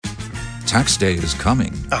Tax day is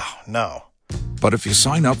coming. Oh, no. But if you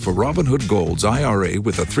sign up for Robinhood Gold's IRA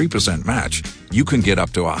with a 3% match, you can get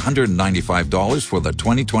up to $195 for the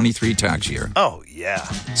 2023 tax year. Oh, yeah.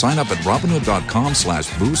 Sign up at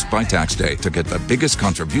Robinhood.com/boost by tax day to get the biggest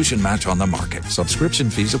contribution match on the market. Subscription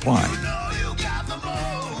fees apply.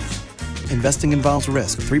 Investing involves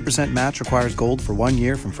risk. 3% match requires gold for 1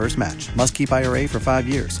 year from first match. Must keep IRA for 5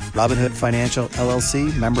 years. Robinhood Financial,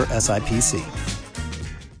 LLC, member SIPC.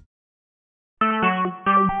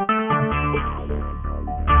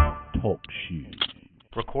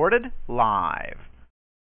 Recorded live.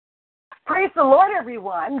 Praise the Lord,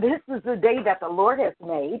 everyone. This is the day that the Lord has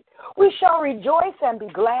made. We shall rejoice and be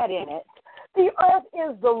glad in it. The earth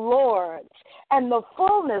is the Lord's, and the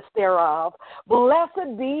fullness thereof.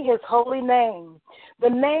 Blessed be his holy name. The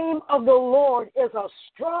name of the Lord is a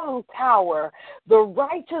strong tower. The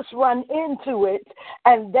righteous run into it,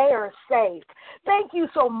 and they are safe. Thank you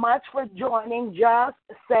so much for joining Just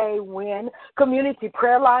Say Win Community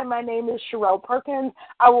Prayer Line. My name is Sherelle Perkins.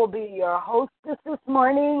 I will be your hostess this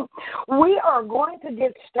morning. We are going to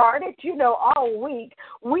get started. You know, all week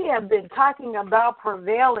we have been talking about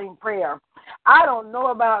prevailing prayer. I don't know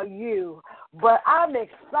about you, but I'm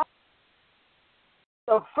excited.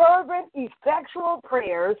 The fervent, effectual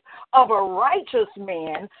prayers of a righteous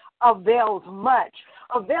man avails much.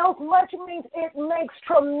 Avails much means it makes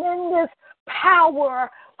tremendous power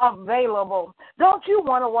available. Don't you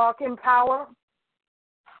want to walk in power?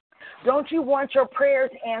 Don't you want your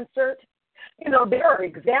prayers answered? You know, there are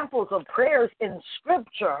examples of prayers in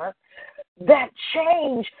Scripture that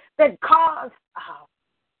change, that cause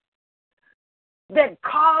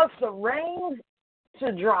the rain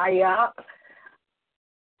to dry up,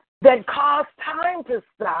 that cause time to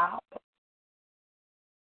stop.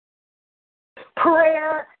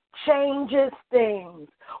 Prayer changes things.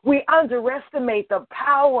 We underestimate the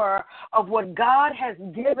power of what God has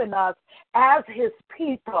given us as his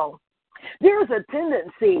people. There's a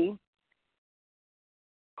tendency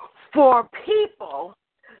for people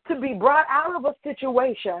to be brought out of a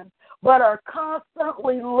situation but are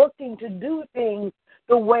constantly looking to do things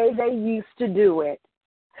the way they used to do it.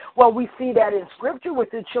 Well, we see that in Scripture with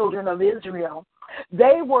the children of Israel.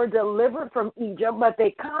 They were delivered from Egypt, but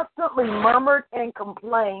they constantly murmured and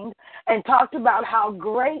complained and talked about how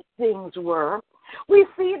great things were. We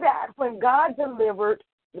see that when God delivered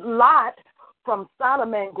Lot from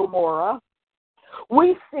Sodom and Gomorrah.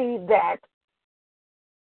 We see that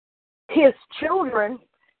his children,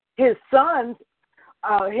 his sons,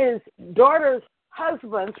 his daughters'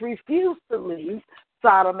 husbands refused to leave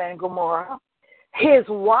Sodom and Gomorrah. His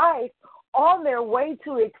wife, on their way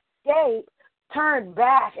to escape, turned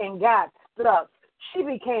back and got stuck. She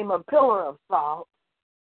became a pillar of salt.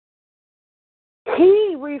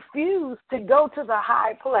 He refused to go to the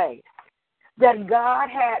high place that God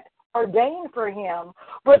had ordained for him,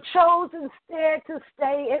 but chose instead to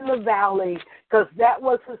stay in the valley because that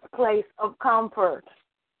was his place of comfort.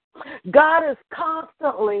 God is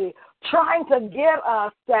constantly trying to get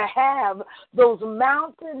us to have those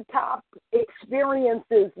mountaintop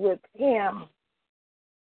experiences with him.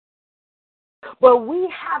 But we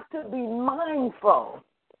have to be mindful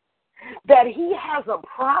that he has a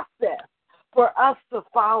process for us to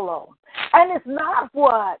follow. And it's not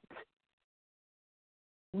what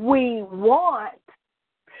we want,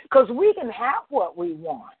 because we can have what we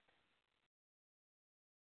want.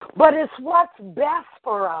 But it's what's best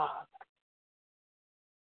for us.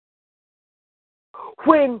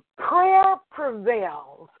 When prayer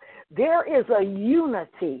prevails, there is a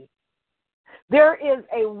unity. There is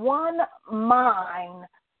a one mind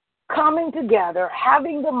coming together,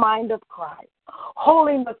 having the mind of Christ,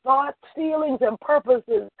 holding the thoughts, feelings, and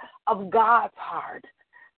purposes of God's heart.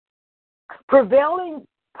 Prevailing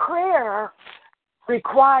prayer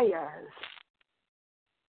requires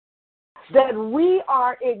that we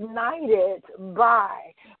are ignited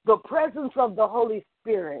by the presence of the Holy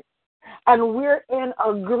Spirit, and we're in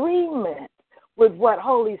agreement with what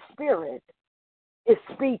Holy Spirit is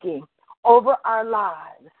speaking over our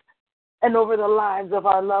lives and over the lives of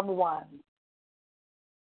our loved ones.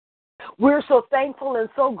 We're so thankful and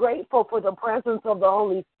so grateful for the presence of the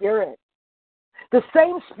Holy Spirit. The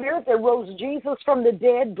same Spirit that rose Jesus from the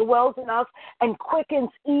dead dwells in us and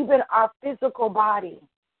quickens even our physical body.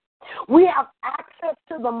 We have access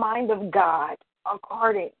to the mind of God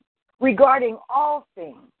regarding all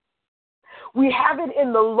things. We have it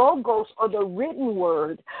in the Logos or the written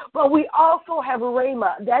word, but we also have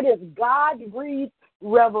Rhema, that is God-breathed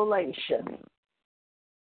revelation.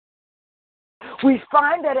 We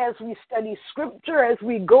find that as we study Scripture, as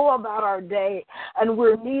we go about our day, and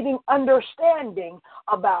we're needing understanding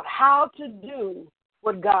about how to do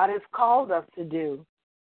what God has called us to do.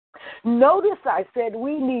 Notice I said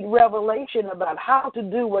we need revelation about how to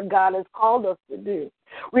do what God has called us to do.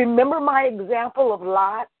 Remember my example of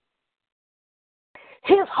Lot?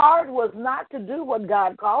 His heart was not to do what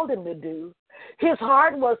God called him to do. His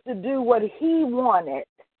heart was to do what he wanted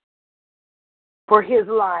for his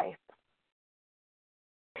life.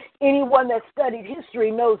 Anyone that studied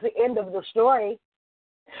history knows the end of the story.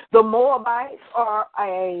 The Moabites are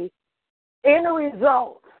an end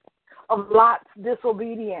result of Lot's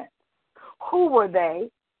disobedience. Who were they?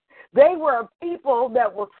 They were a people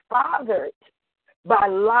that was fathered by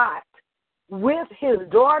Lot with his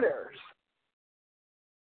daughters.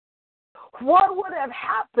 What would have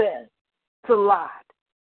happened to Lot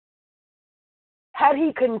had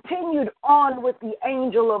he continued on with the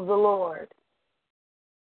angel of the Lord?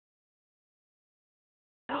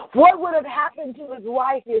 What would have happened to his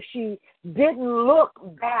wife if she didn't look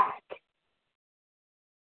back?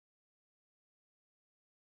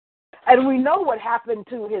 And we know what happened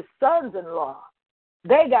to his sons-in-law.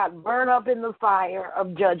 They got burned up in the fire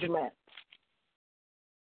of judgment.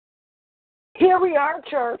 Here we are,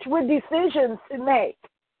 church, with decisions to make.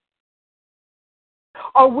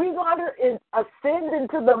 Are we going to ascend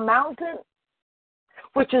into the mountain,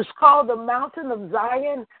 which is called the mountain of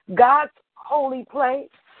Zion, God's holy place?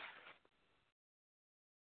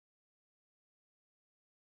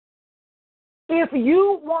 If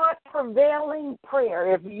you want prevailing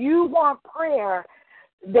prayer, if you want prayer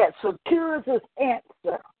that secures its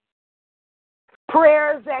answer,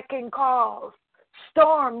 prayers that can cause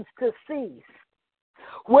storms to cease,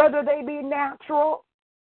 whether they be natural,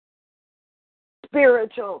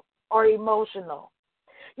 spiritual, or emotional.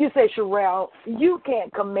 You say, Sherelle, you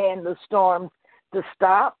can't command the storms to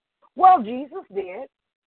stop. Well, Jesus did.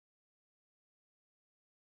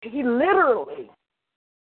 He literally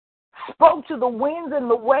spoke to the winds and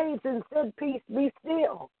the waves and said, peace, be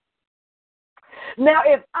still. Now,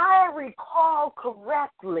 if I recall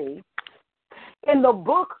correctly, in the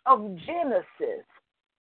book of Genesis,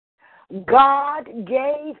 God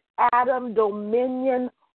gave Adam dominion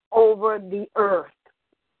over the earth.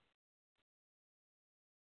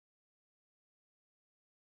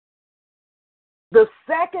 The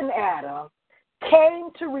second Adam came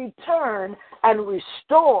to return and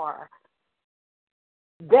restore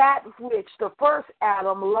that which the first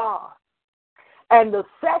Adam lost. And the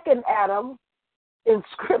second Adam in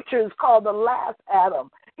Scripture is called the last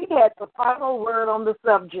Adam. He had the final word on the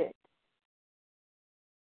subject.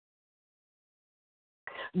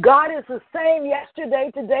 God is the same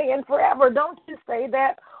yesterday, today, and forever. Don't you say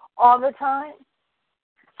that all the time?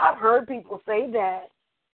 I've heard people say that.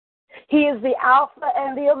 He is the Alpha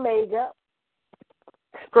and the Omega.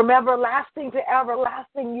 From everlasting to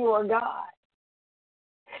everlasting, you are God.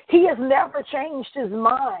 He has never changed his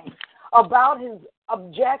mind about his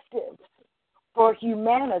objectives for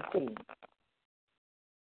humanity.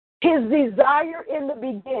 His desire in the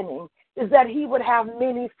beginning is that he would have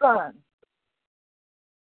many sons.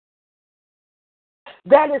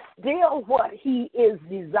 That is still what he is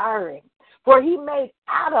desiring. For he made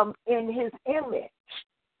Adam in his image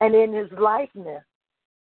and in his likeness.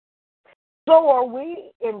 So are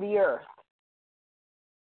we in the earth.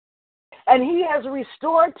 And he has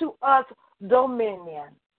restored to us dominion.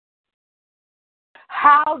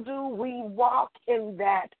 How do we walk in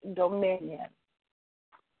that dominion?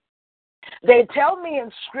 They tell me in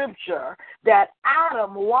Scripture that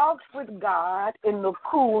Adam walked with God in the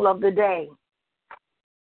cool of the day.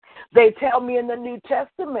 They tell me in the New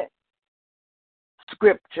Testament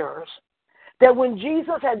Scriptures that when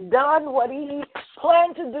Jesus had done what he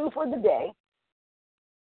planned to do for the day,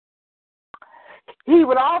 he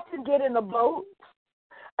would often get in a boat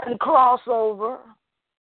and cross over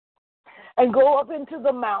and go up into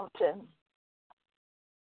the mountain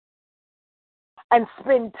and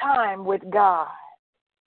spend time with God.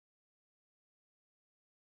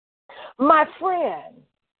 My friend,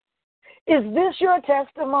 is this your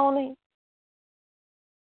testimony?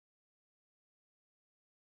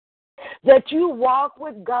 That you walk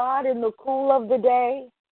with God in the cool of the day?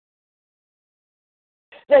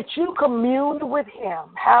 That you commune with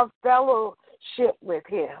him, have fellowship with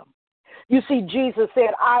him? You see, Jesus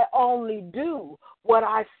said, I only do what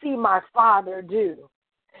I see my Father do.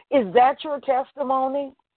 Is that your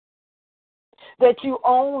testimony? That you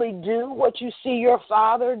only do what you see your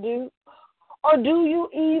Father do? Or do you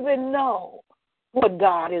even know what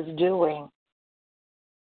God is doing?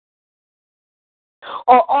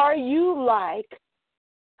 Or are you like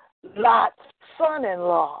Lot's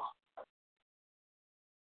son-in-law.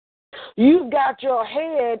 You've got your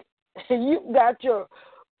head, you've got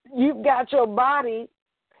your body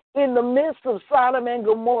in the midst of Sodom and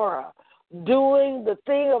Gomorrah, doing the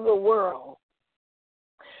thing of the world,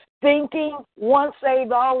 thinking once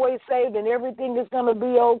saved, always saved, and everything is going to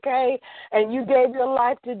be okay, and you gave your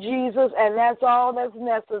life to Jesus, and that's all that's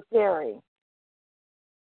necessary.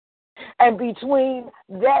 And between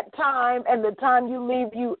that time and the time you leave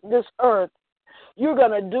this earth, you're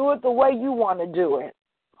going to do it the way you want to do it.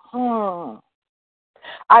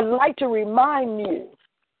 I'd like to remind you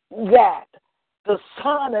that the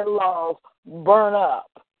son-in-laws burn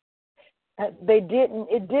up.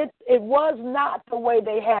 It was not the way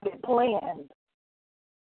they had it planned.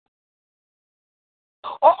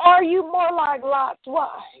 Or are you more like Lot's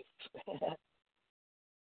wife?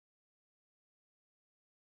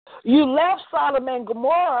 You left Sodom and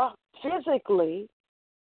Gomorrah physically,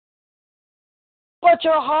 but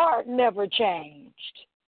your heart never changed.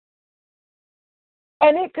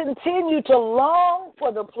 And it continued to long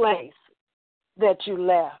for the place that you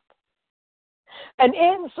left. And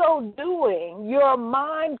in so doing, your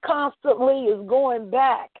mind constantly is going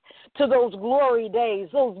back to those glory days,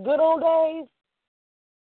 those good old days.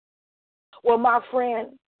 Well, my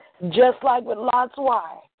friend, just like with Lot's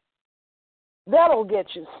wife, that'll get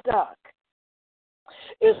you stuck.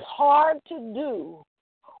 It's hard to do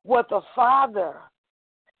what the Father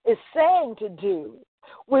is saying to do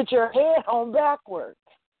with your head on backwards.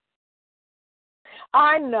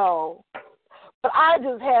 I know, but I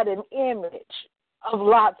just had an image of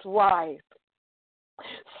Lot's wife.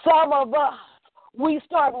 Some of us, we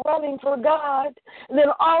start running for God, and then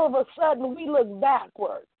all of a sudden we look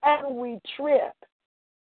backward and we trip.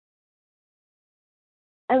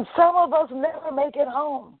 And some of us never make it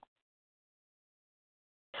home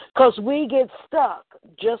because we get stuck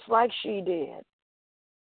just like she did.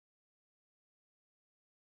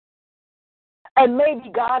 And maybe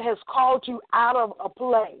God has called you out of a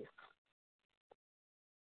place,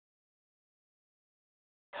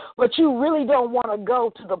 but you really don't want to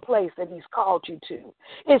go to the place that he's called you to.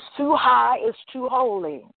 It's too high, it's too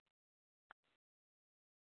holy.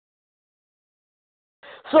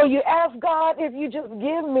 So you ask God, if you just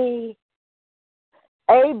give me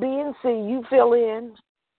A, B, and C, you fill in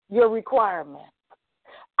your requirements,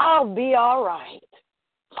 I'll be all right.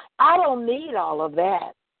 I don't need all of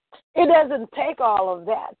that. It doesn't take all of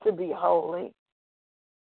that to be holy.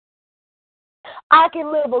 I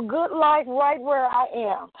can live a good life right where I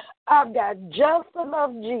am. I've got just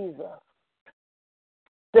enough Jesus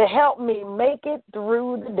to help me make it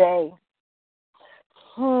through the day.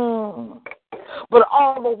 But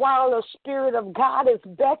all the while, the Spirit of God is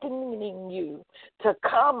beckoning you to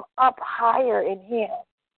come up higher in Him.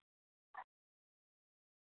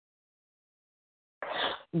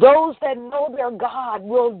 Those that know their God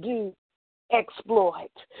will do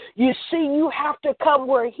exploit. You see, you have to come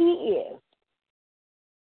where He is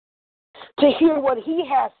to hear what He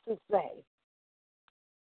has to say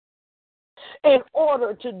in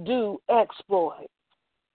order to do exploit.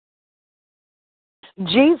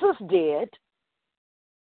 Jesus did,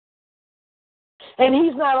 and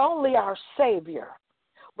He's not only our Savior,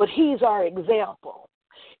 but He's our example.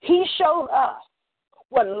 He showed us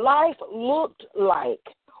what life looked like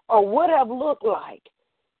or would have looked like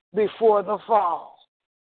before the fall.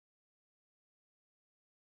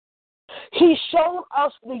 He showed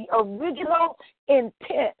us the original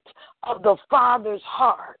intent of the Father's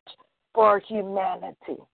heart for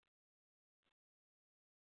humanity.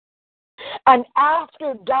 And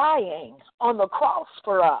after dying on the cross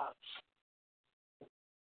for us,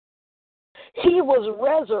 He was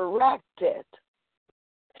resurrected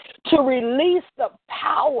to release the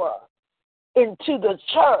power into the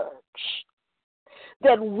church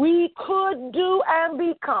that we could do and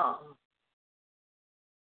become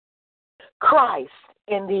Christ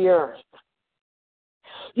in the earth.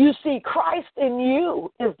 You see, Christ in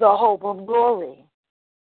you is the hope of glory.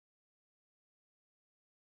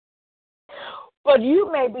 But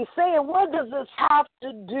you may be saying, what does this have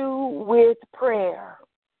to do with prayer?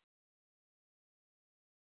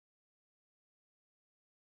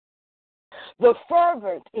 The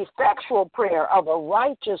fervent, effectual prayer of a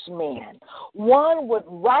righteous man, one with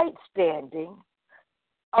right standing,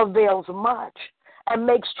 avails much and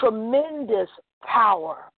makes tremendous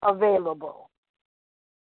power available.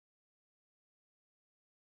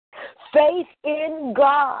 Faith in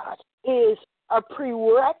God is a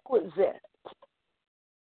prerequisite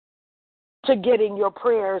to getting your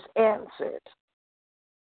prayers answered.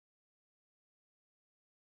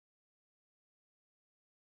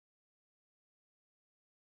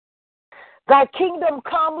 Thy kingdom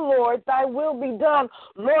come, Lord, thy will be done.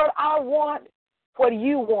 Lord, I want what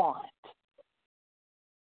you want.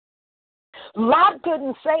 Lot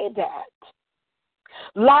couldn't say that.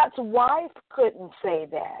 Lot's wife couldn't say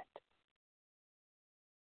that.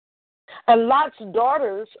 And Lot's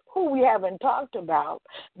daughters, who we haven't talked about,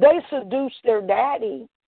 they seduced their daddy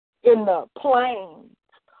in the plains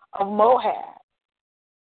of Moab.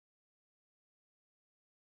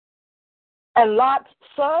 And Lot's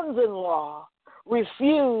sons-in-law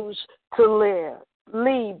refused to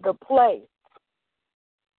leave the place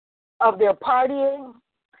of their partying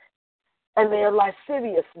and their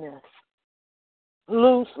lasciviousness,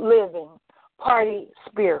 loose living, party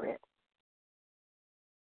spirit.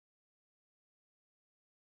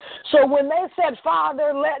 So when they said,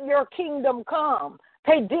 Father, let your kingdom come,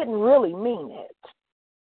 they didn't really mean it.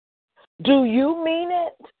 Do you mean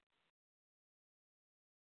it?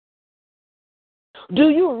 Do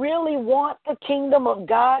you really want the kingdom of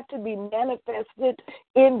God to be manifested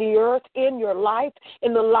in the earth, in your life,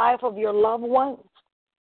 in the life of your loved ones?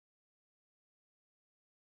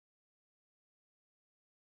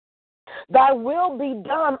 Thy will be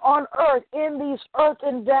done on earth in these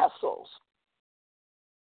earthen vessels.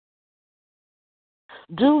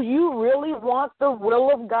 Do you really want the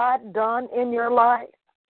will of God done in your life?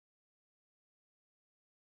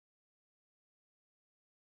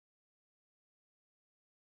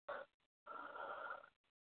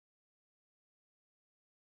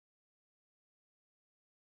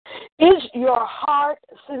 Is your heart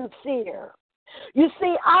sincere? You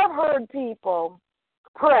see, I've heard people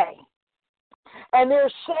pray, and they're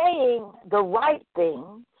saying the right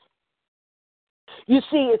things. You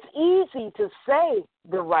see, it's easy to say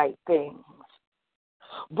the right things,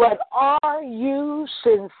 but are you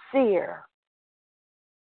sincere?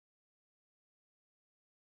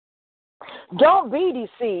 Don't be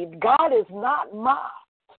deceived. God is not mocked.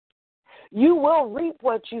 You will reap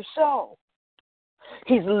what you sow.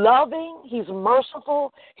 He's loving, he's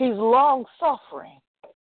merciful, he's long-suffering.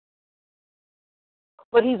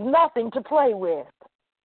 But he's nothing to play with.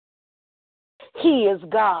 He is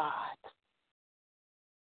God.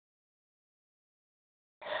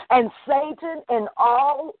 And Satan and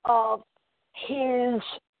all of his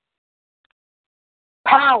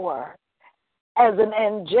power as an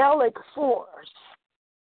angelic force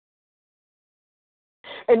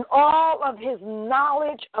and all of his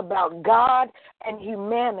knowledge about God and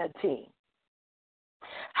humanity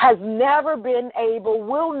has never been able,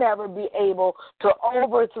 will never be able to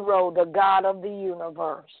overthrow the God of the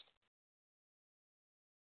universe.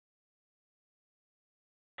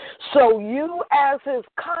 So you as his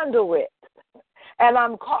conduit, and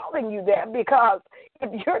I'm calling you that because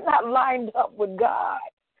if you're not lined up with God,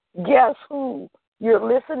 guess who you're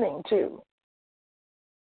listening to?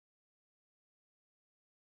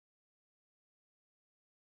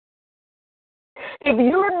 If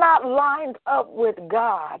you're not lined up with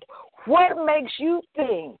God, what makes you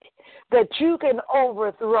think that you can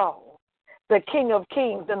overthrow the King of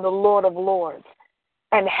Kings and the Lord of Lords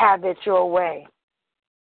and have it your way?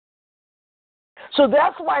 So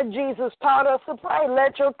that's why Jesus taught us to pray,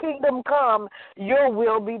 let your kingdom come, your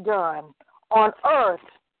will be done on earth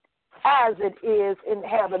as it is in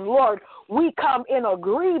heaven. Lord, we come in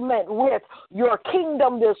agreement with your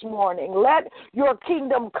kingdom this morning. Let your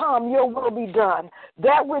kingdom come, your will be done.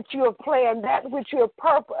 That which you have planned, that which you have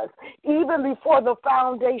purposed, even before the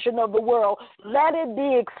foundation of the world, let it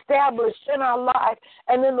be established in our life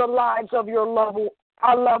and in the lives of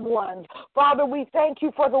our loved ones. Father, we thank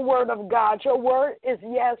you for the word of God. Your word is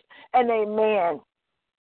yes and amen.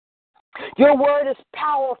 Your word is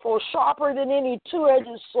powerful, sharper than any two-edged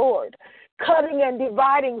sword, cutting and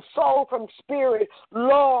dividing soul from spirit.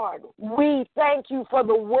 Lord, we thank you for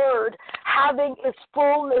the word having its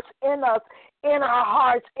fullness in us, in our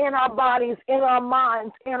hearts, in our bodies, in our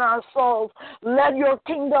minds, in our souls. Let your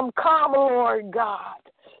kingdom come, Lord God.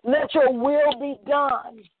 Let your will be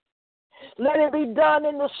done. Let it be done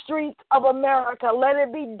in the streets of America. Let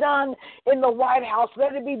it be done in the White House.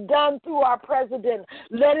 Let it be done through our president.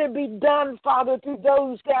 Let it be done, Father, through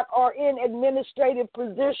those that are in administrative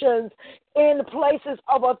positions, in places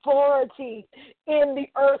of authority in the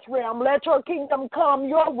earth realm. Let your kingdom come.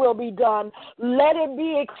 Your will be done. Let it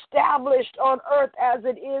be established on earth as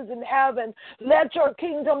it is in heaven. Let your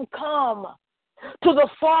kingdom come. to the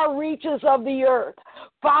far reaches of the earth.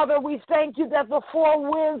 Father, we thank you that the four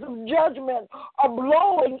winds of judgment are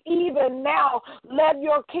blowing even now. Let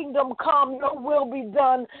your kingdom come, your will be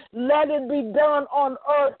done. Let it be done on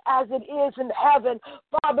earth as it is in heaven.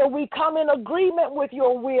 Father, we come in agreement with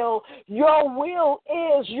your will. Your will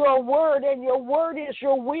is your word, and your word is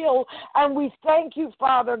your will. And we thank you,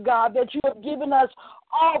 Father God, that you have given us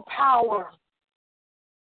all power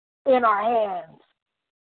in our hands.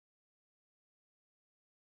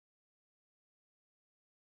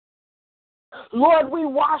 Lord, we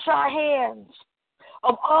wash our hands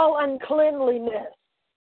of all uncleanliness,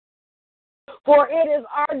 for it is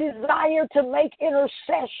our desire to make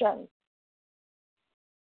intercession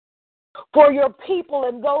for your people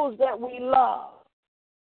and those that we love.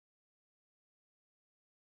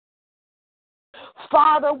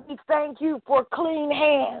 Father, we thank you for clean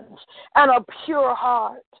hands and a pure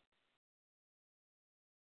heart,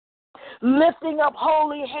 lifting up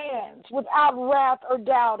holy hands without wrath or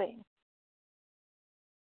doubting.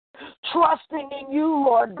 Trusting in you,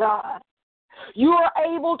 Lord God. You are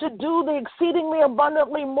able to do the exceedingly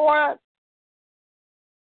abundantly more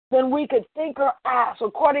than we could think or ask,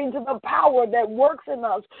 according to the power that works in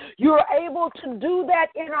us. You are able to do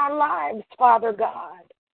that in our lives, Father God.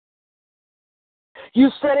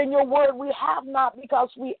 You said in your word, we have not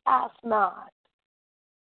because we ask not.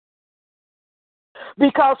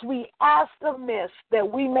 Because we ask amiss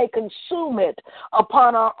that we may consume it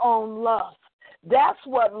upon our own lust. That's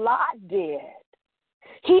what Lot did.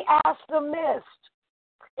 He asked amiss.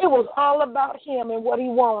 It was all about him and what he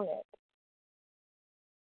wanted.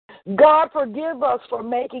 God, forgive us for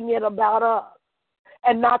making it about us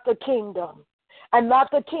and not the kingdom and not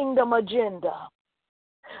the kingdom agenda.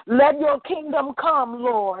 Let your kingdom come,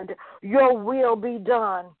 Lord. Your will be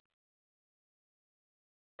done.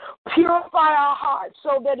 Purify our hearts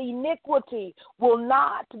so that iniquity will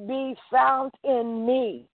not be found in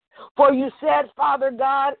me. For you said, Father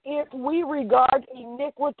God, if we regard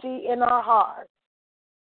iniquity in our heart,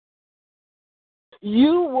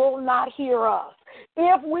 you will not hear us.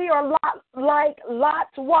 If we are like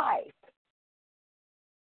Lot's wife,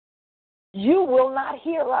 you will not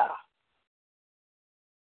hear us.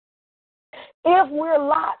 If we're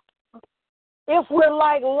like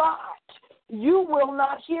Lot, you will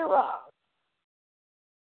not hear us.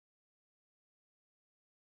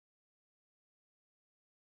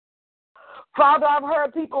 Father, I've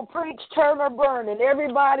heard people preach turn or burn, and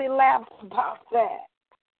everybody laughs about that.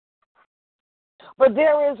 But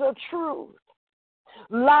there is a truth.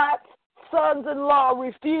 Lot's sons-in-law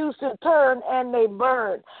refused to turn, and they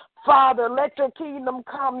burned. Father, let your kingdom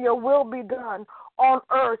come, your will be done on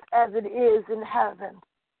earth as it is in heaven.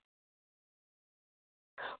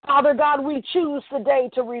 Father God, we choose today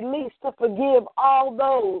to release, to forgive all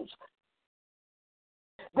those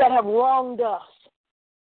that have wronged us.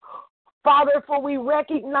 Father, for we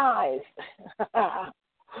recognize,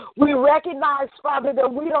 Father,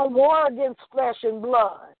 that we don't war against flesh and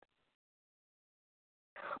blood,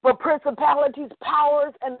 but principalities,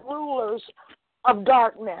 powers, and rulers of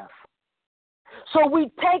darkness. So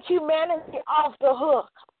we take humanity off the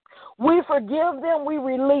hook. We forgive them, we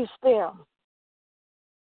release them.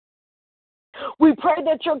 We pray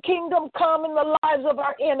that your kingdom come in the lives of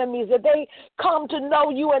our enemies, that they come to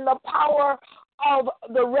know you in the power of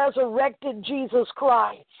the resurrected Jesus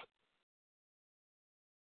Christ.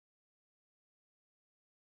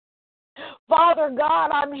 Father God,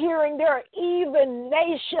 I'm hearing there are even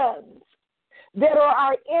nations that are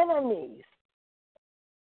our enemies.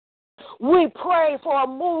 We pray for a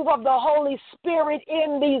move of the Holy Spirit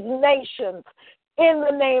in these nations in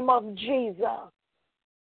the name of Jesus.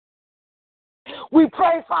 We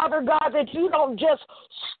pray, Father God, that you don't just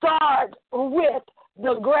start with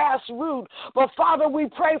the grassroots, but Father, we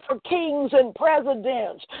pray for kings and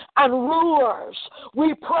presidents and rulers.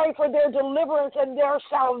 We pray for their deliverance and their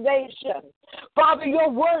salvation. Father, your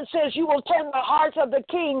word says you will turn the hearts of the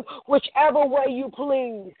king whichever way you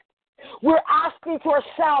please. We're asking for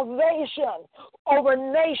salvation over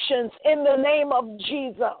nations in the name of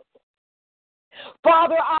Jesus.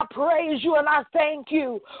 Father, I praise you and I thank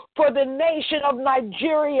you for the nation of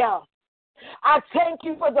Nigeria. I thank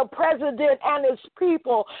you for the president and his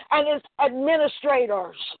people and his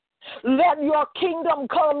administrators. Let your kingdom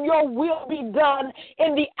come, your will be done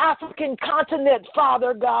in the African continent,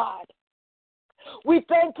 Father God. We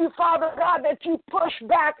thank you, Father God, that you push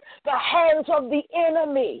back the hands of the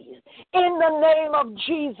enemy in the name of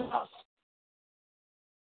Jesus.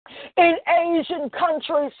 In Asian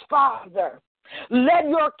countries, Father, let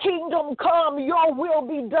your kingdom come, your will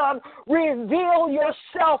be done. Reveal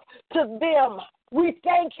yourself to them, We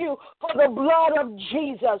thank you for the blood of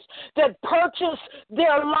Jesus that purchased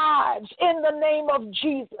their lives in the name of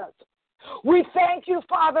Jesus. We thank you,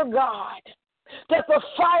 Father God, that the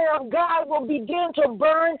fire of God will begin to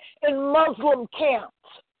burn in Muslim camps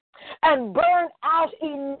and burn out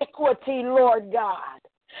iniquity, Lord God.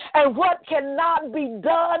 And what cannot be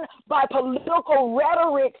done by political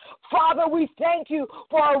rhetoric, Father, we thank you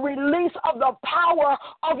for a release of the power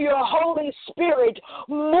of your Holy Spirit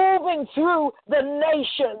moving through the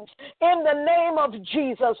nations. In the name of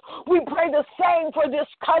Jesus, we pray the same for this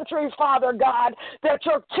country, Father God, that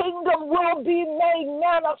your kingdom will be made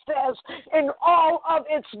manifest in all of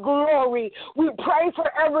its glory. We pray for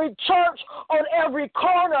every church on every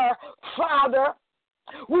corner, Father.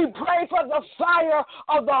 We pray for the fire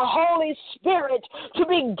of the Holy Spirit to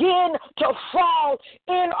begin to fall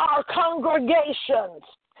in our congregations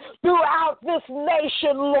throughout this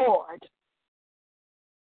nation, Lord.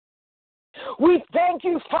 We thank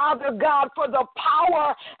you, Father God, for the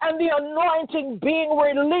power and the anointing being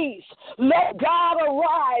released. Let God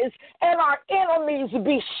arise and our enemies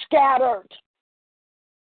be scattered.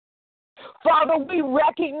 Father, we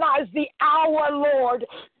recognize the hour, Lord.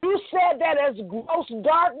 You said that as gross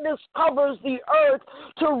darkness covers the earth,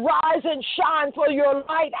 to rise and shine, for your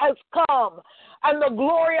light has come, and the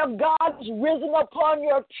glory of God is risen upon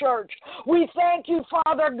your church. We thank you,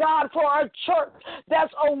 Father God, for our church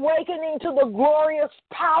that's awakening to the glorious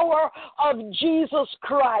power of Jesus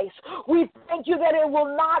Christ. We thank you that it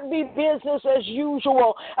will not be business as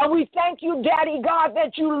usual. And we thank you, Daddy God,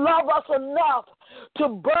 that you love us enough to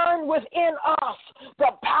burn within us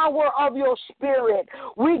the power of your Spirit.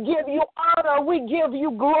 We give you honor. We give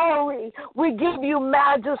you glory. We give you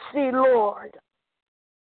majesty, Lord.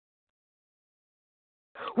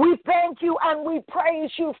 We thank you and we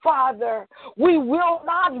praise you, Father. We will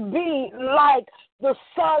not be like the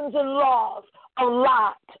sons-in-law of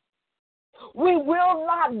Lot. We will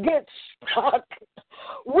not get stuck.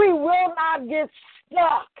 We will not get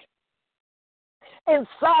stuck in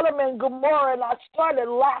Sodom and Gomorrah. And I started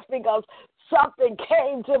laughing because something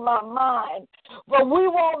came to my mind. But we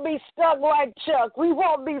won't be stuck like Chuck. We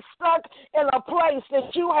won't be stuck in a place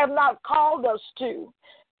that you have not called us to,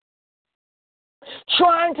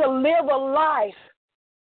 trying to live a life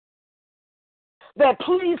that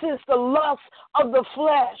pleases the lust of the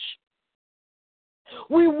flesh.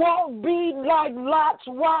 We won't be like Lot's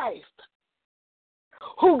wife,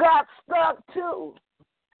 who got stuck too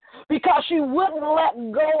because she wouldn't let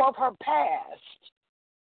go of her past.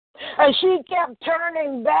 And she kept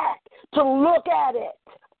turning back to look at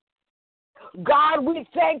it. God, we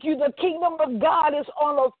thank you. The kingdom of God is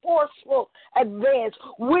on a forceful advance.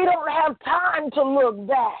 We don't have time to look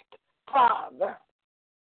back, Father.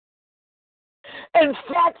 In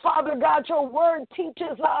fact, Father God, your word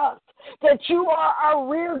teaches us that you are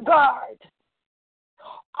our rear guard.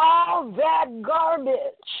 All that garbage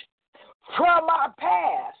from our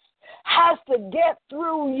past has to get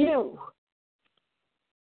through you.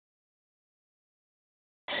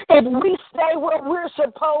 If we stay where we're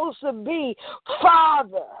supposed to be,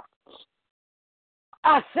 Father,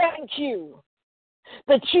 I thank you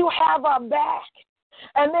that you have our back.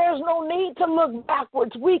 And there's no need to look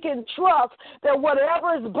backwards. We can trust that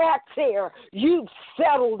whatever is back there, you've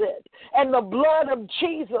settled it. And the blood of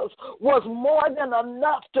Jesus was more than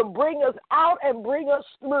enough to bring us out and bring us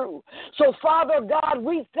through. So, Father God,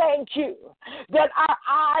 we thank you that our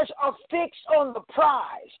eyes are fixed on the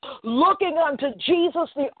prize, looking unto Jesus,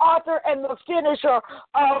 the author and the finisher of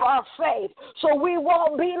our faith. So we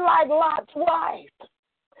won't be like Lot's wife.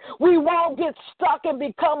 We won't get stuck and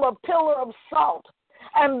become a pillar of salt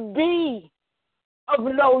and be of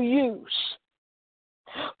no use.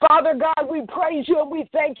 Father God, we praise you and we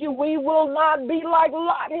thank you. We will not be like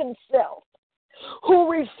Lot himself,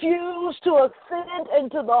 who refused to ascend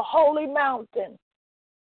into the holy mountain,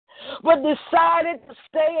 but decided to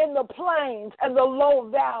stay in the plains and the low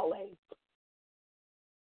valleys,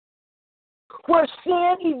 where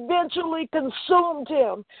sin eventually consumed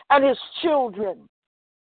him and his children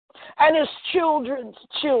and his children's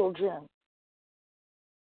children.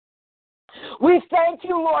 We thank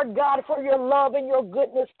you, Lord God, for your love and your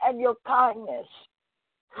goodness and your kindness.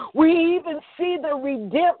 We even see the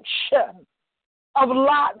redemption of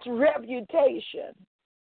Lot's reputation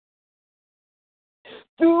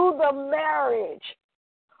through the marriage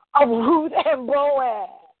of Ruth and Boaz.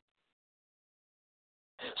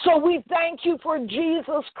 So we thank you for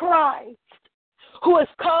Jesus Christ, who has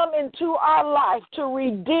come into our life to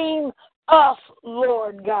redeem us,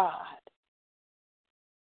 Lord God.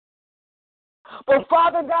 But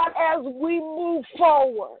Father God, as we move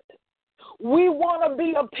forward, we want to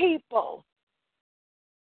be a people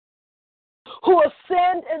who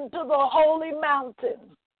ascend into the holy mountain,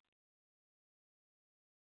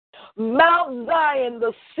 Mount Zion,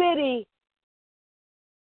 the city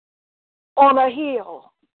on a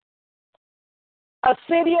hill, a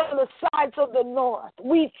city on the sides of the north.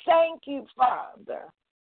 We thank you, Father.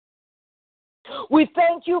 We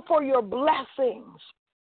thank you for your blessings.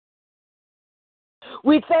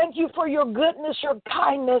 We thank you for your goodness, your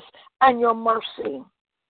kindness, and your mercy.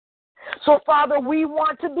 So, Father, we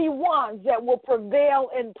want to be ones that will prevail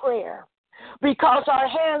in prayer because our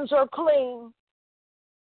hands are clean.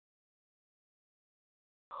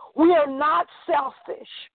 We are not selfish.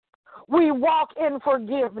 We walk in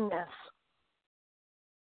forgiveness.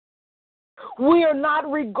 We are not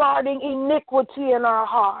regarding iniquity in our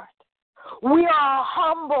heart. We are a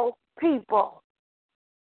humble people.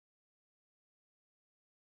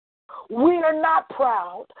 We are not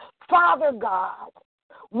proud. Father God,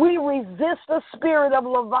 we resist the spirit of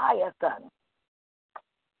Leviathan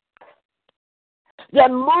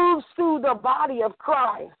that moves through the body of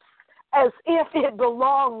Christ as if it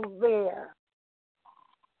belongs there.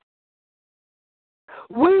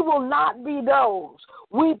 We will not be those.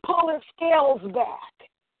 We pull its scales back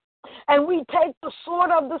and we take the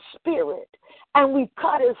sword of the Spirit and we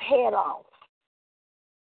cut his head off.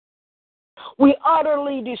 We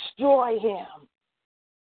utterly destroy him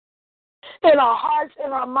in our hearts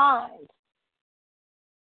and our minds.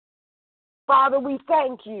 Father, we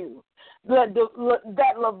thank you that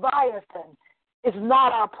Leviathan is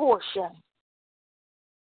not our portion.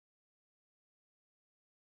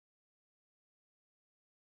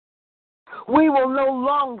 We will no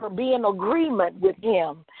longer be in agreement with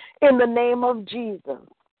him in the name of Jesus.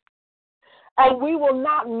 And we will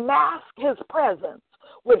not mask his presence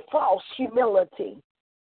with false humility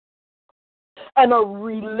and a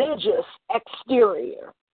religious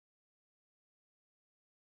exterior.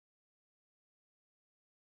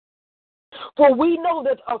 For we know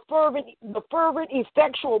that the fervent,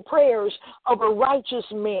 effectual prayers of a righteous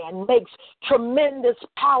man makes tremendous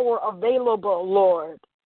power available, Lord.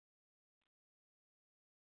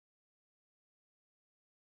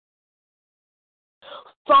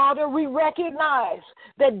 Father, we recognize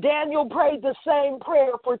that Daniel prayed the same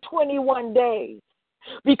prayer for 21 days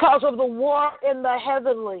because of the war in the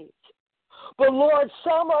heavenlies. But Lord,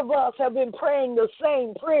 some of us have been praying the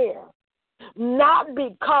same prayer, not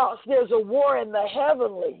because there's a war in the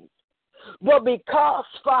heavenlies, but because,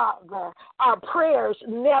 Father, our prayers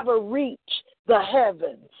never reach the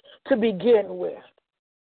heavens to begin with.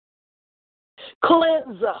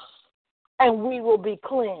 Cleanse us, and we will be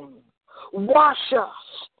clean. Wash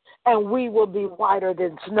us, and we will be whiter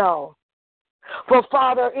than snow. For,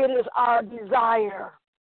 Father, it is our desire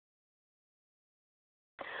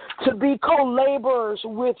to be co-laborers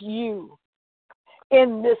with you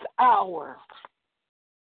in this hour.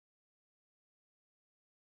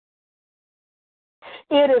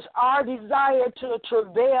 It is our desire to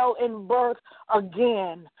travail in birth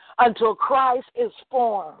again until Christ is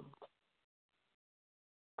formed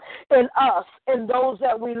in us, in those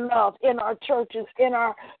that we love, in our churches, in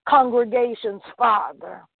our congregations,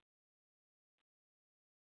 Father.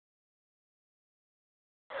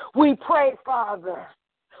 We pray, Father,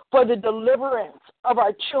 for the deliverance of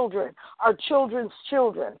our children, our children's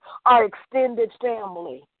children, our extended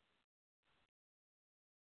family.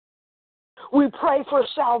 We pray for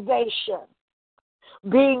salvation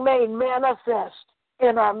being made manifest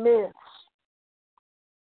in our midst.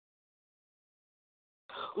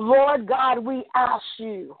 Lord God, we ask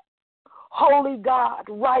you, holy God,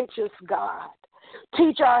 righteous God,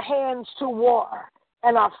 teach our hands to war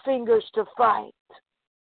and our fingers to fight.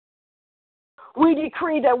 We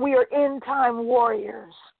decree that we are end-time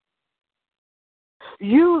warriors.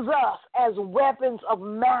 Use us as weapons of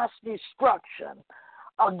mass destruction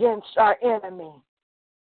against our enemy.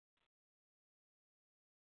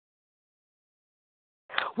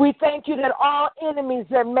 We thank you that all enemies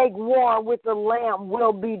that make war with the Lamb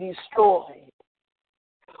will be destroyed.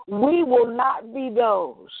 We will not be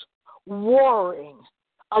those warring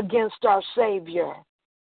against our Savior.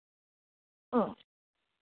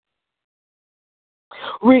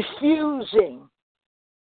 Refusing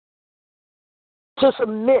to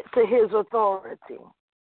submit to his authority.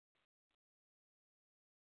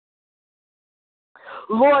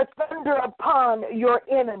 Lord, thunder upon your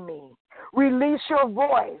enemy. Release your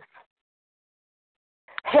voice.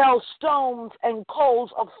 Hailstones and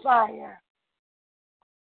coals of fire.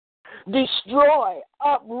 Destroy,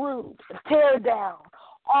 uproot, tear down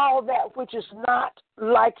all that which is not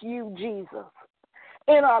like you, Jesus,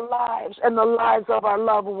 in our lives and the lives of our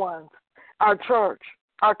loved ones, our church,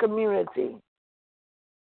 our community.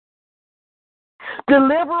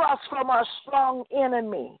 Deliver us from our strong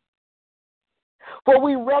enemy. For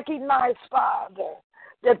we recognize, Father,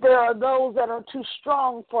 that there are those that are too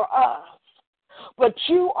strong for us. But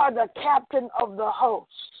you are the captain of the host.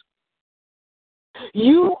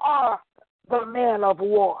 You are the man of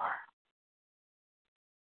war.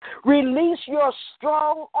 Release your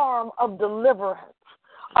strong arm of deliverance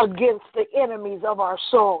against the enemies of our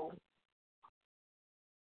soul.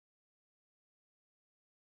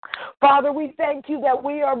 Father, we thank you that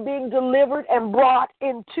we are being delivered and brought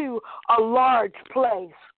into a large place,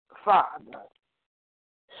 Father.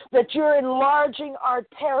 That you're enlarging our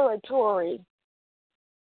territory.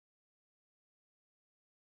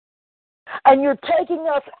 And you're taking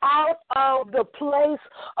us out of the place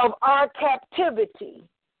of our captivity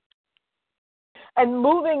and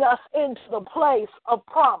moving us into the place of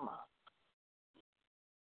promise.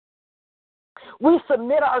 We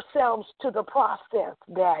submit ourselves to the process,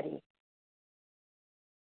 Daddy.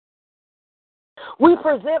 We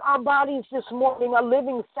present our bodies this morning a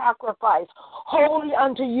living sacrifice, holy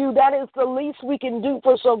unto you. That is the least we can do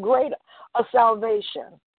for so great a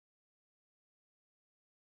salvation.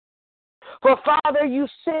 For, Father, you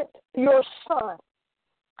sent your Son.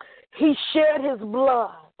 He shed his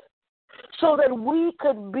blood so that we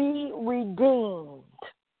could be redeemed.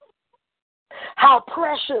 How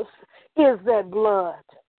precious is that blood.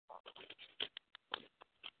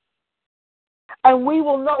 And we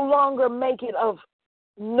will no longer make it of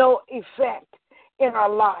no effect in our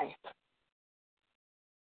life.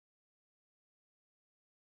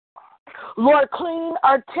 Lord, clean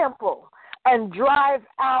our temple and drive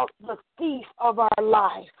out the thief of our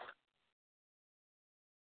life.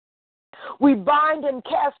 We bind and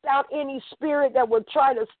cast out any spirit that would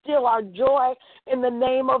try to steal our joy in the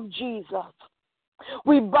name of Jesus.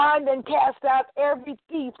 We bind and cast out every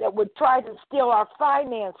thief that would try to steal our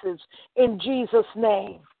finances in Jesus'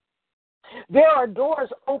 name. There are doors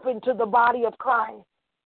open to the body of Christ.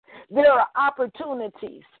 There are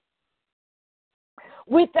opportunities.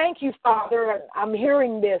 We thank you, Father, and I'm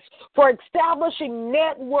hearing this, for establishing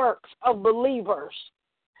networks of believers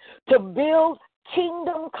to build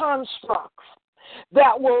kingdom constructs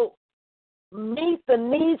that will meet the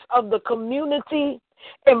needs of the community,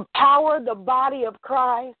 empower the body of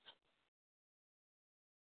Christ,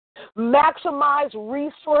 maximize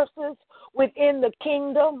resources within the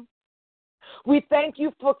kingdom. We thank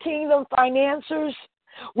you for kingdom financiers.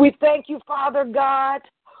 We thank you, Father God,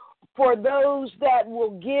 for those that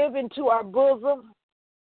will give into our bosom.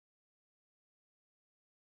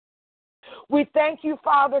 We thank you,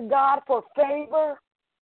 Father God, for favor.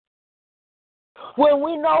 When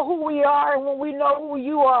we know who we are and when we know who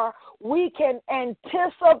you are, we can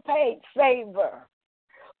anticipate favor.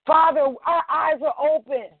 Father, our eyes are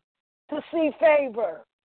open to see favor.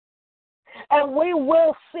 And we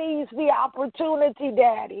will seize the opportunity,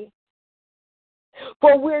 Daddy.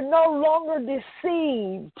 For we're no longer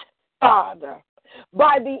deceived, Father,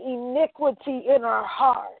 by the iniquity in our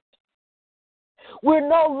heart. We're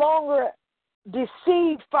no longer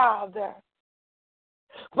deceived, Father,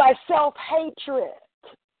 by self-hatred,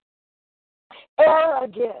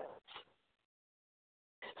 arrogance,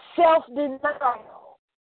 self-denial,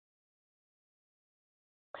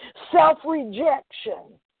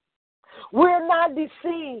 self-rejection. We're not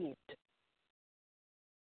deceived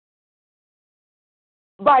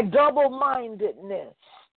by double-mindedness.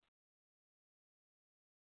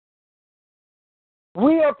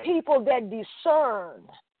 We are people that discern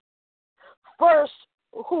first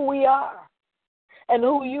who we are and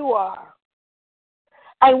who you are.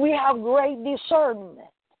 And we have great discernment.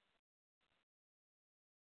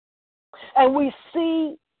 And we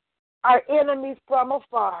see our enemies from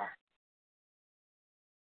afar.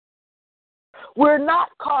 We're not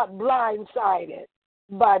caught blindsided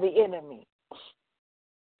by the enemy.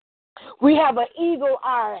 We have an eagle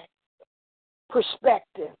eye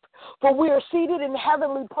perspective. For we are seated in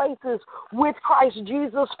heavenly places with Christ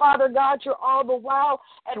Jesus. Father God, you're all the while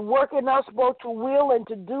at work in us both to will and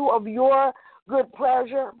to do of your good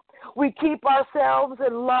pleasure. We keep ourselves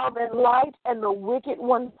in love and light, and the wicked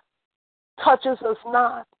one touches us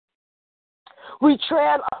not. We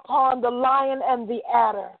tread upon the lion and the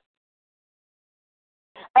adder,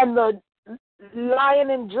 and the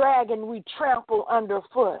lion and dragon we trample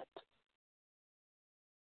underfoot.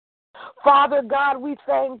 Father God, we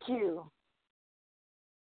thank you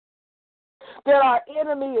that our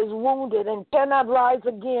enemy is wounded and cannot rise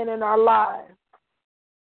again in our lives.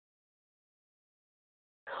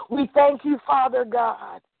 We thank you, Father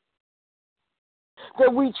God,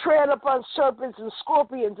 that we tread upon serpents and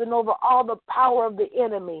scorpions and over all the power of the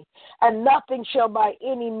enemy, and nothing shall by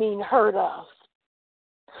any means hurt us.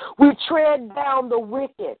 We tread down the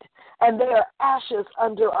wicked, and they are ashes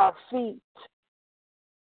under our feet.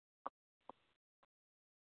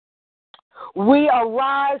 We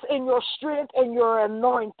arise in your strength and your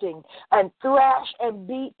anointing and thrash and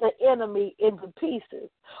beat the enemy into pieces,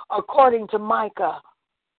 according to Micah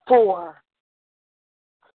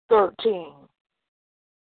 4:13.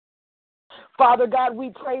 Father God, we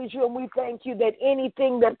praise you and we thank you that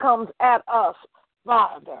anything that comes at us,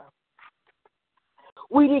 Father,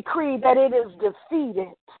 we decree that it is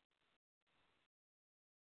defeated.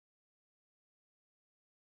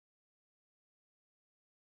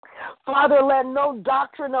 Father, let no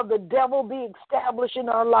doctrine of the devil be established in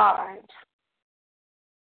our lives.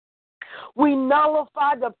 We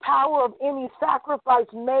nullify the power of any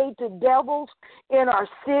sacrifice made to devils in our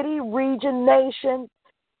city, region, nation,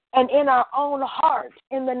 and in our own heart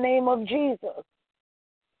in the name of Jesus.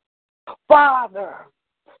 Father,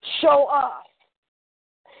 show us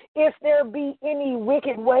if there be any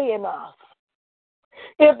wicked way in us.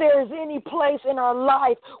 If there is any place in our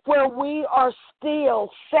life where we are still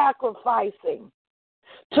sacrificing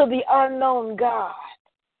to the unknown God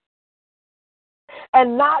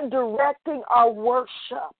and not directing our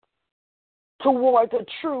worship toward the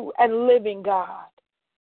true and living God.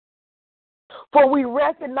 For we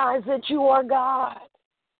recognize that you are God.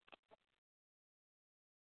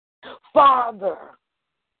 Father,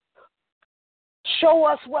 show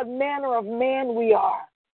us what manner of man we are.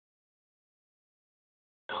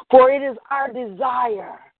 For it is our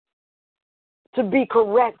desire to be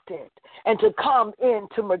corrected and to come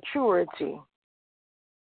into maturity.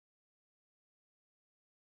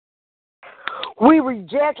 We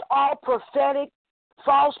reject all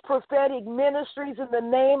false prophetic ministries in the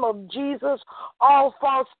name of Jesus, all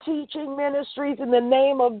false teaching ministries in the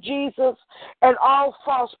name of Jesus, and all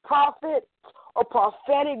false prophets or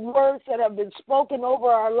prophetic words that have been spoken over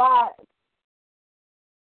our lives.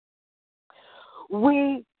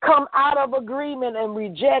 We come out of agreement and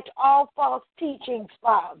reject all false teachings,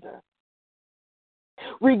 Father,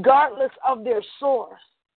 regardless of their source,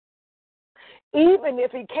 even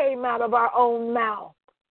if it came out of our own mouth.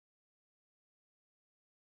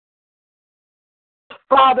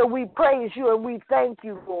 Father, we praise you and we thank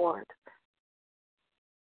you, Lord.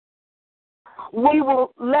 We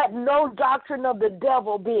will let no doctrine of the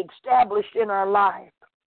devil be established in our life.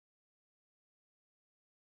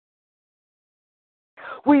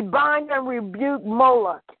 We bind and rebuke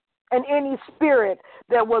Moloch and any spirit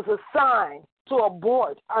that was assigned to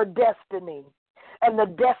abort our destiny and the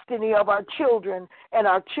destiny of our children and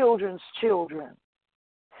our children's children.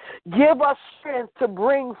 Give us strength to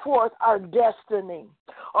bring forth our destiny,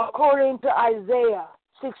 according to Isaiah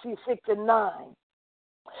 66:9.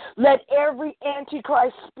 Let every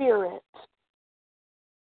Antichrist spirit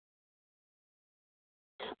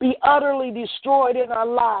be utterly destroyed in our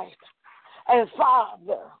life. And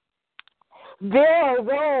Father, there are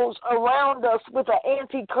those around us with an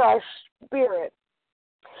Antichrist spirit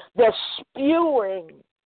that's spewing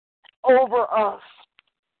over us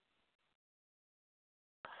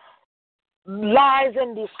lies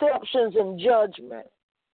and deceptions and judgment.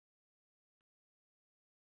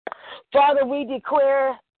 Father, we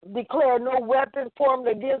declare no weapon formed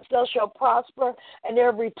against us shall prosper, and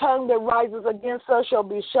every tongue that rises against us shall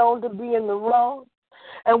be shown to be in the wrong.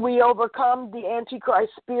 And we overcome the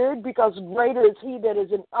Antichrist spirit, because greater is he that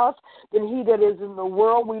is in us than he that is in the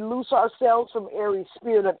world. We loose ourselves from every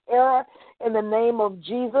spirit of error in the name of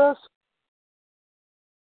Jesus.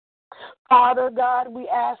 Father God, we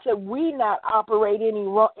ask that we not operate in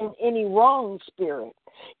any wrong spirit,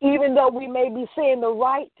 even though we may be saying the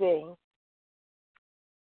right thing.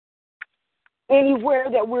 Anywhere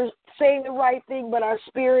that we're saying the right thing, but our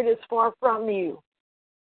spirit is far from you.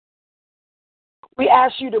 We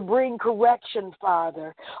ask you to bring correction,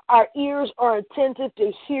 Father. Our ears are attentive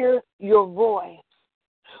to hear your voice.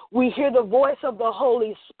 We hear the voice of the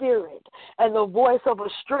Holy Spirit, and the voice of a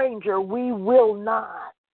stranger we will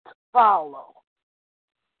not follow.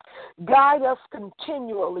 Guide us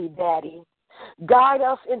continually, Daddy. Guide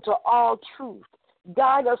us into all truth.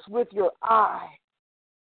 Guide us with your eye.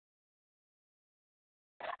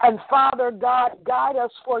 And Father God, guide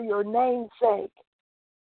us for your name's sake.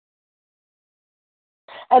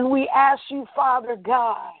 And we ask you, Father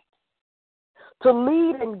God, to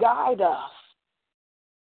lead and guide us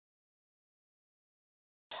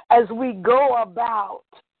as we go about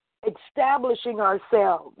establishing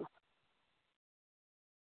ourselves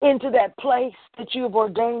into that place that you've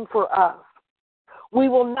ordained for us. We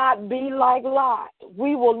will not be like Lot.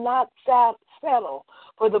 We will not settle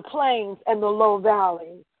for the plains and the low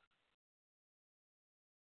valleys.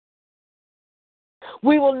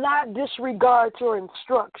 We will not disregard your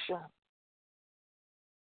instruction.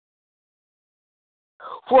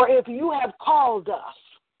 For if you have called us,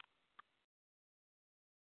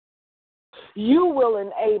 you will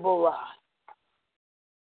enable us,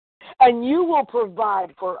 and you will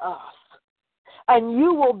provide for us, and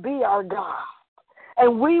you will be our God,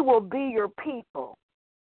 and we will be your people.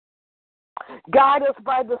 Guide us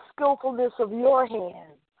by the skillfulness of your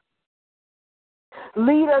hand.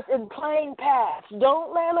 Lead us in plain paths.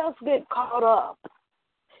 Don't let us get caught up,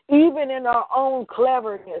 even in our own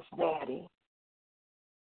cleverness, Daddy.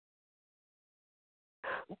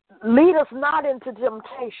 Lead us not into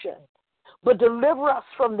temptation, but deliver us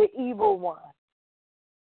from the evil one.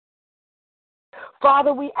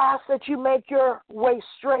 Father, we ask that you make your way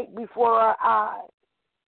straight before our eyes.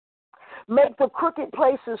 Make the crooked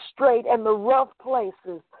places straight and the rough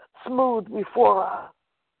places smooth before us.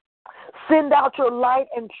 Send out your light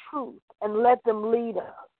and truth and let them lead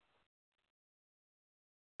us.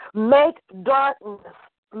 Make darkness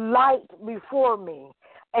light before me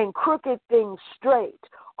and crooked things straight,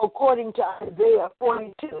 according to Isaiah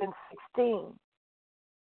 42:16.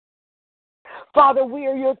 Father, we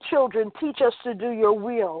are your children. Teach us to do your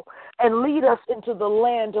will and lead us into the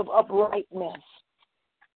land of uprightness.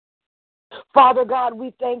 Father God,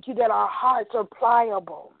 we thank you that our hearts are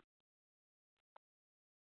pliable.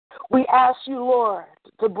 We ask you, Lord,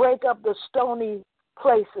 to break up the stony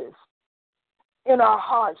places in our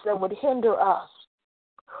hearts that would hinder us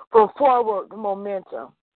from forward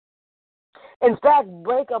momentum. In fact,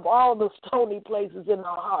 break up all the stony places in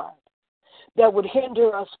our heart that would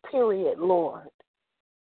hinder us, period, Lord.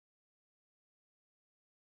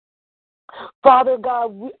 Father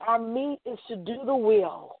God, our meat is to do the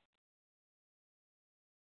will,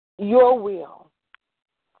 your will,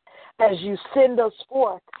 as you send us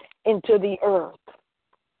forth into the earth.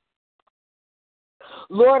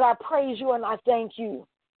 Lord, I praise you and I thank you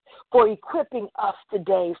for equipping us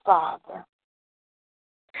today, Father.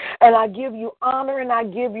 And I give you honor and I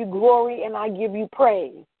give you glory and I give you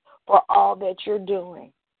praise for all that you're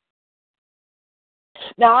doing.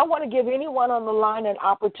 Now, I want to give anyone on the line an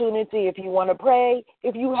opportunity if you want to pray,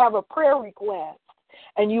 if you have a prayer request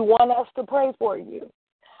and you want us to pray for you.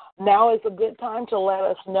 Now is a good time to let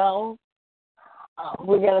us know.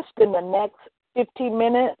 We're going to spend the next 15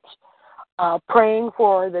 minutes praying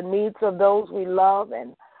for the needs of those we love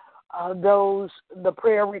and the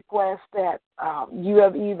prayer requests that you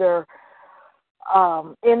have either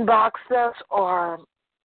inboxed us, or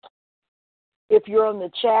if you're on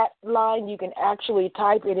the chat line, you can actually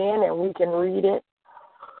type it in and we can read it.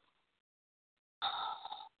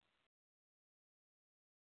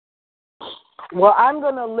 Well, I'm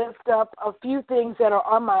going to lift up a few things that are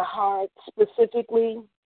on my heart specifically.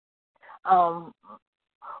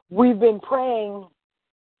 We've been praying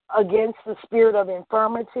against the spirit of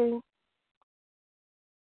infirmity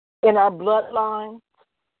in our bloodline.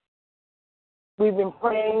 We've been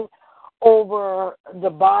praying over the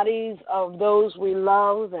bodies of those we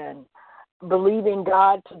love and believing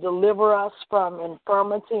God to deliver us from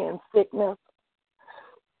infirmity and sickness.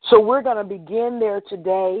 So we're going to begin there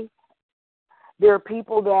today. There are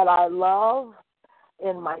people that I love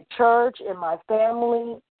in my church, in my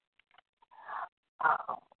family.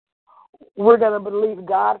 We're going to believe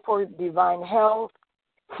God for divine health.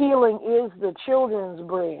 Healing is the children's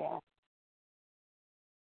bread.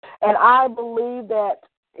 And I believe that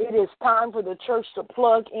it is time for the church to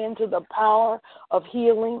plug into the power of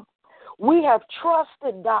healing. We have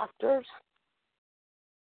trusted doctors,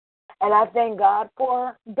 and I thank God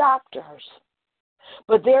for doctors.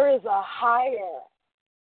 But there is a higher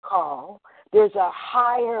call. There's a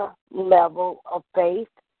higher level of faith,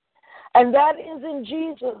 and that is in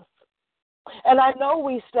Jesus. And I know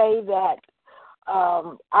we say that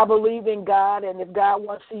I believe in God, and if God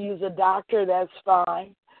wants to use a doctor, that's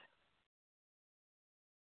fine.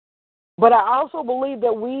 But I also believe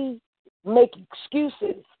that we make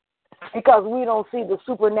excuses because we don't see the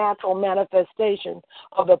supernatural manifestation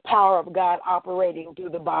of the power of God operating through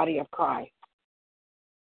the body of Christ.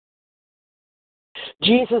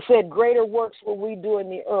 Jesus said, greater works will we do in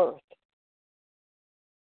the earth.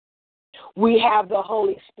 We have the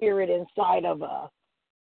Holy Spirit inside of us.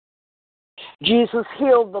 Jesus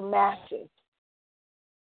healed the masses.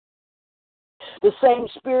 The same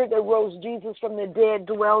Spirit that rose Jesus from the dead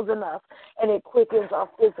dwells in us, and it quickens our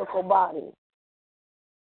physical body.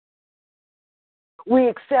 We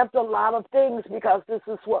accept a lot of things because this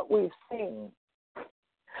is what we've seen.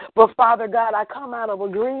 But, Father God, I come out of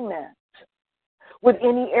agreement with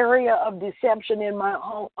any area of deception in my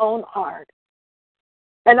own heart.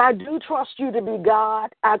 And I do trust you to be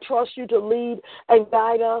God. I trust you to lead and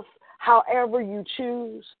guide us however you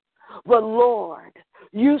choose. But Lord,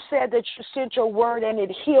 you said that you sent your word and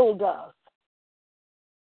it healed us.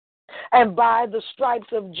 And by the stripes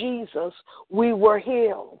of Jesus, we were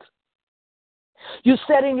healed. You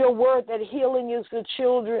said in your word that healing is the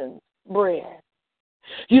children's bread.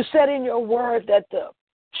 You said in your word that the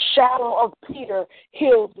shadow of Peter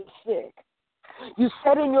healed the sick. You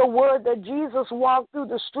said in your word that Jesus walked through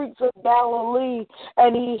the streets of Galilee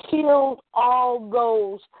and he healed all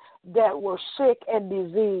those that were sick and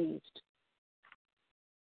diseased.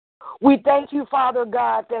 We thank you, Father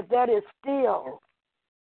God, that that is still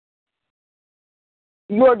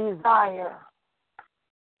your desire.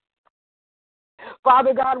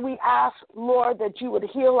 Father God, we ask, Lord, that you would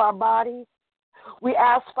heal our bodies. We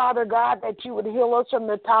ask, Father God, that you would heal us from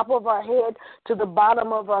the top of our head to the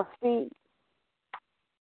bottom of our feet.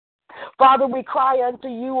 Father, we cry unto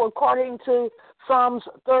you according to Psalms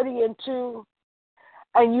 30:2,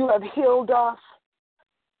 and you have healed us.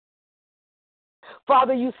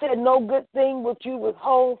 Father, you said no good thing would you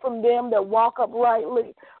withhold from them that walk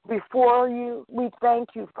uprightly before you. We thank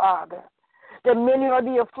you, Father, that many are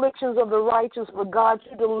the afflictions of the righteous, but God,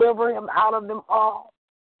 you deliver him out of them all.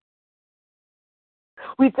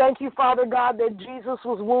 We thank you, Father God, that Jesus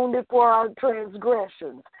was wounded for our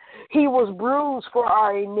transgressions. He was bruised for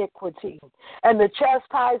our iniquity, and the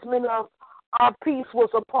chastisement of our peace was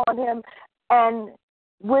upon him, and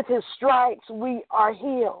with his stripes we are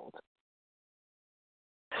healed.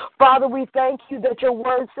 Father, we thank you that your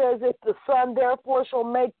word says, if the Son therefore shall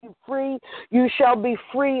make you free, you shall be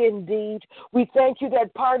free indeed. We thank you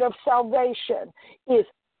that part of salvation is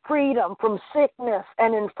freedom from sickness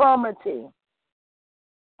and infirmity.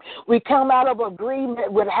 We come out of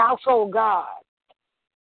agreement with household gods,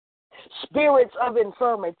 spirits of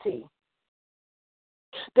infirmity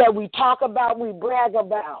that we talk about, we brag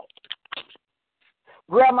about.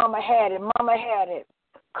 Grandmama had it, mama had it,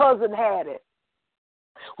 cousin had it.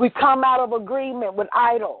 We come out of agreement with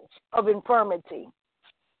idols of infirmity.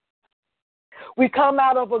 We come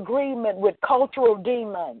out of agreement with cultural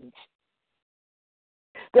demons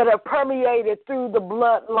that are permeated through the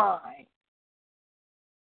bloodline.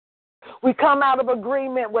 We come out of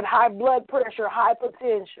agreement with high blood pressure,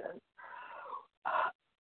 hypertension,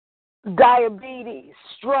 diabetes,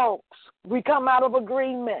 strokes. We come out of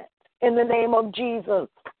agreement in the name of Jesus.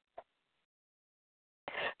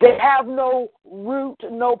 They have no root,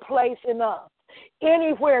 no place in us.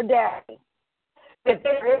 Anywhere, Daddy, that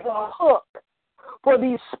there is a hook for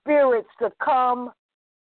these spirits to come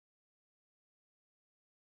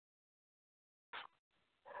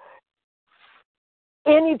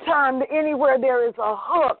anytime, anywhere there is a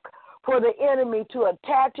hook for the enemy to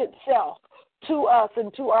attach itself to us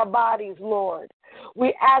and to our bodies, Lord,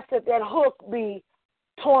 we ask that that hook be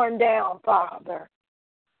torn down, Father.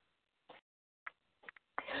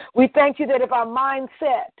 We thank you that if our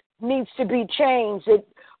mindset needs to be changed, that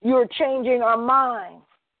you're changing our minds.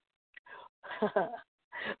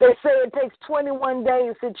 They say it takes 21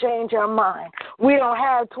 days to change our mind. We don't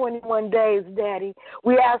have 21 days, Daddy.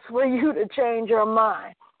 We ask for you to change our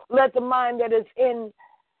mind. Let the mind that is in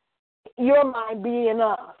your mind be in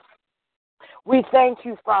us. We thank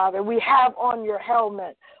you, Father. We have on your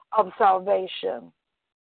helmet of salvation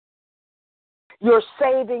your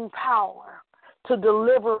saving power to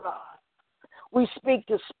deliver us. We speak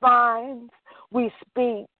to spines. We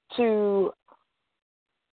speak to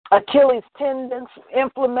Achilles tendons,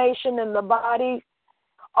 inflammation in the body,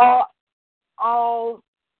 all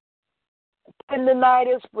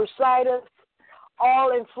tendinitis, bursitis,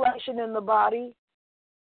 all inflammation in the body.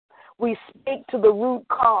 We speak to the root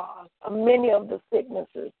cause of many of the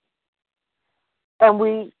sicknesses, and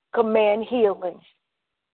we command healing.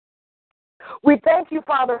 We thank you,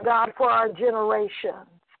 Father God, for our generations.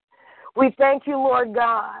 We thank you, Lord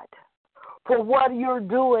God, for what you're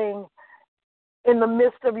doing in the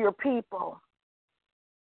midst of your people.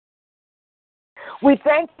 We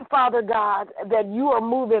thank you, Father God, that you are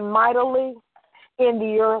moving mightily in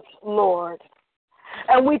the earth, Lord.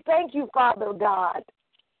 And we thank you, Father God,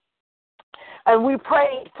 and we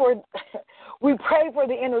pray for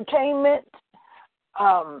the entertainment,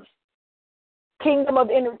 kingdom of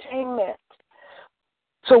entertainment.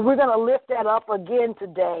 So we're going to lift that up again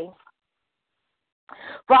today.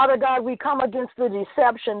 Father God, we come against the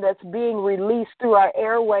deception that's being released through our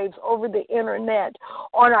airwaves, over the internet,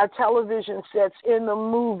 on our television sets, in the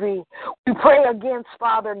movie. We pray against,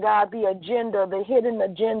 Father God, the agenda, the hidden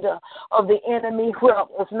agenda of the enemy.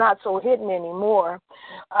 Well, it's not so hidden anymore.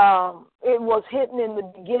 It was hidden in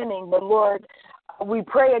the beginning, but Lord, We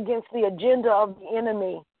pray against the agenda of the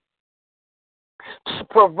enemy to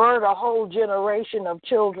pervert a whole generation of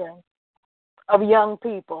children, of young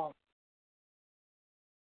people.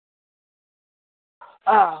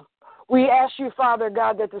 We ask you, Father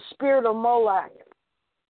God, that the spirit of Moloch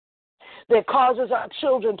that causes our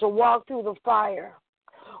children to walk through the fire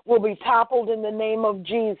will be toppled in the name of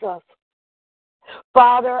Jesus.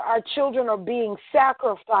 Father, our children are being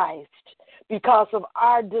sacrificed because of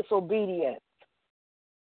our disobedience,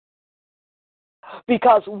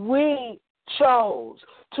 because we chose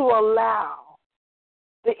to allow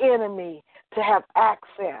the enemy to have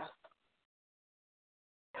access.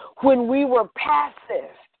 When we were passive,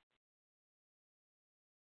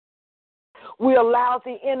 we allowed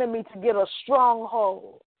the enemy to get a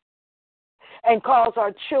stronghold and cause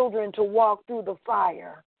our children to walk through the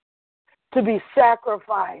fire, to be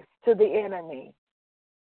sacrificed to the enemy.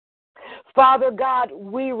 Father God,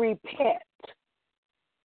 we repent.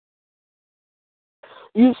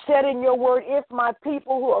 You said in your word, if my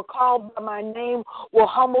people who are called by my name will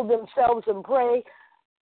humble themselves and pray,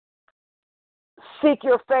 seek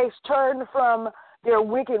your face, turn from their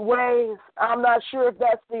wicked ways. I'm not sure if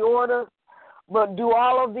that's the order, but do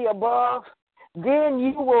all of the above. Then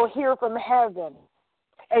you will hear from heaven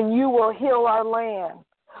and you will heal our land.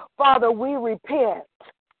 Father, we repent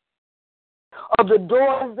of the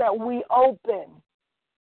doors that we open.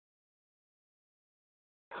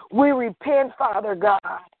 We repent, Father God,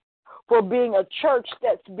 for being a church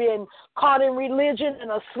that's been caught in religion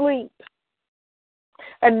and asleep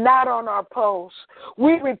and not on our post.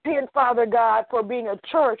 We repent, Father God, for being a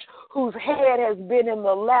church whose head has been in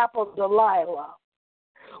the lap of Delilah.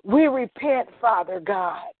 We repent, Father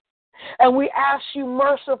God, and we ask you,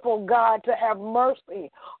 merciful God, to have mercy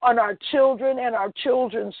on our children and our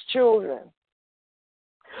children's children.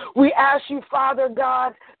 We ask you, Father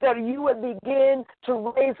God, that you would begin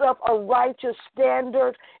to raise up a righteous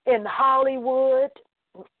standard in Hollywood.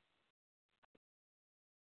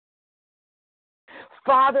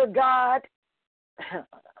 Father God,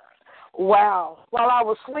 wow, while I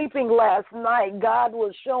was sleeping last night, God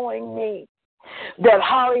was showing me that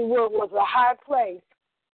Hollywood was a high place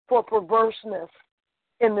for perverseness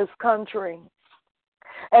in this country.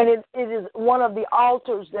 And it is one of the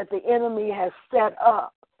altars that the enemy has set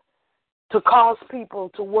up to cause people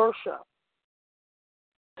to worship.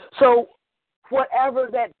 So whatever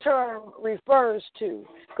that term refers to,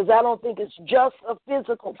 because I don't think it's just a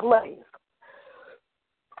physical place,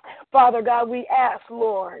 Father God, we ask,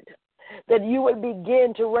 Lord, that you would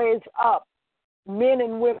begin to raise up men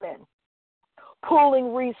and women,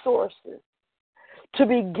 pooling resources, to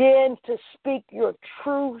begin to speak your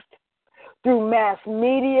truth through mass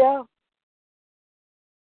media,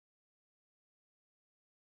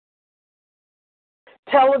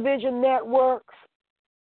 television networks,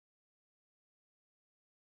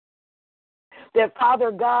 that,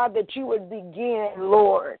 Father God, that you would begin,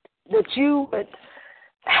 Lord, that you would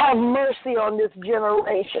have mercy on this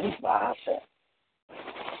generation, Father.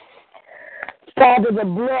 Father, the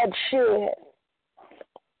blood shed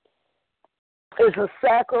is a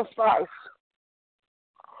sacrifice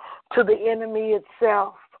to the enemy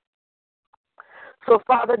itself. So,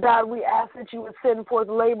 Father God, we ask that you would send forth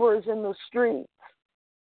laborers in the streets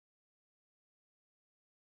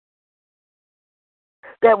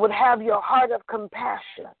that would have your heart of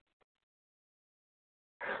compassion,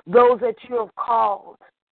 those that you have called.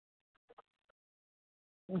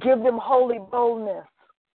 Give them holy boldness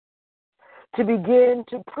to begin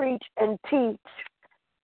to preach and teach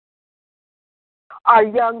our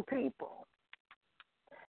young people.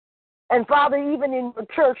 And Father, even in the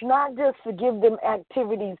church, not just to give them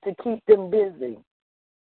activities to keep them busy,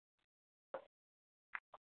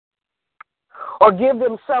 or give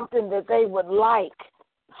them something that they would like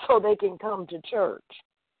so they can come to church.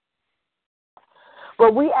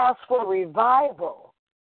 But we ask for revival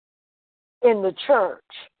in the church,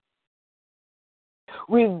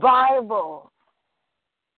 revival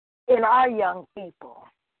in our young people.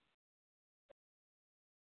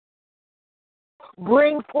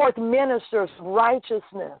 Bring forth ministers of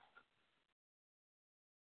righteousness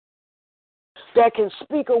that can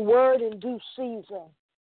speak a word in due season.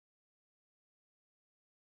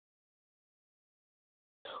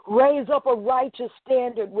 Raise up a righteous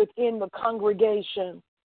standard within the congregation.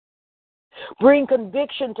 Bring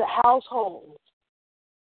conviction to households.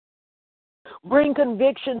 Bring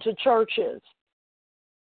conviction to churches.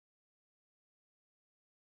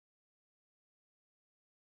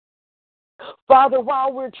 Father,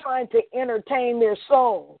 while we're trying to entertain their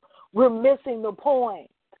soul, we're missing the point.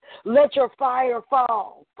 Let your fire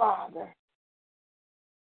fall, Father.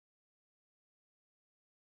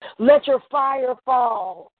 Let your fire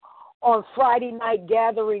fall on Friday night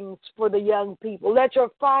gatherings for the young people. Let your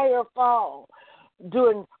fire fall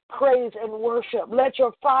during praise and worship. Let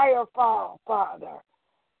your fire fall, Father,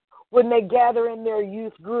 when they gather in their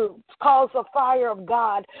youth groups. Cause the fire of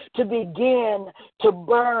God to begin to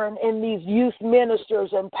burn in these youth ministers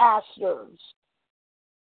and pastors.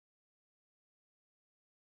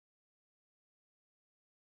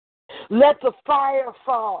 Let the fire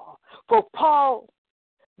fall. For Paul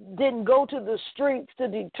didn't go to the streets to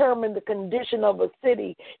determine the condition of a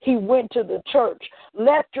city. He went to the church.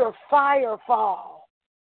 Let your fire fall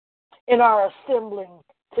in our assembling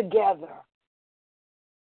together.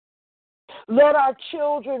 Let our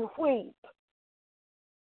children weep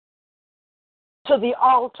to the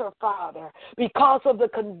altar, Father, because of the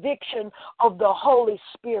conviction of the Holy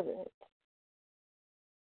Spirit.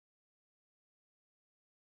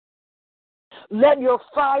 Let your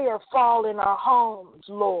fire fall in our homes,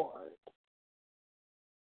 Lord,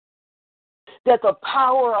 that the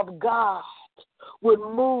power of God would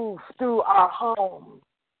move through our homes.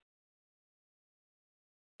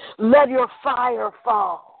 Let your fire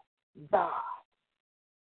fall, God.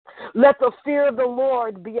 Let the fear of the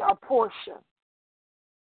Lord be our portion.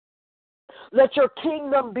 Let your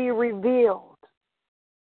kingdom be revealed.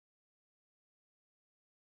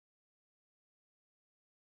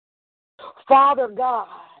 Father God,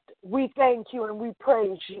 we thank you and we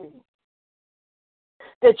praise you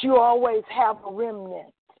that you always have a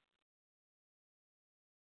remnant.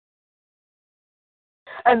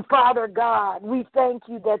 And Father God, we thank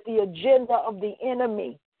you that the agenda of the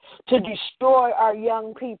enemy to destroy our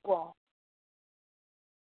young people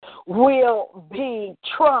will be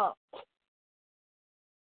trumped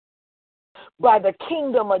by the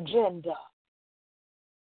kingdom agenda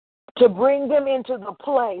to bring them into the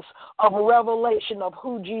place of revelation of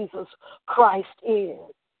who Jesus Christ is.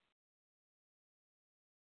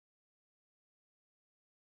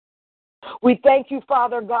 We thank you,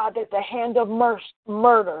 Father God, that the hand of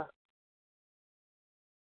murder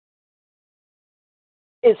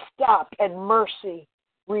is stopped and mercy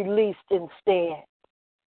released instead.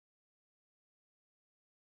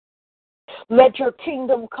 Let your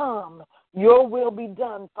kingdom come, your will be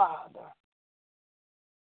done, Father,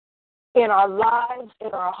 in our lives,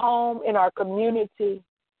 in our home, in our community,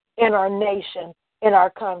 in our nation, in our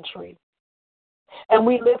country. And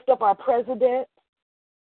we lift up our president.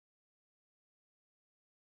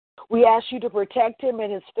 We ask you to protect him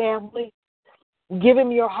and his family. Give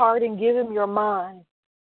him your heart and give him your mind.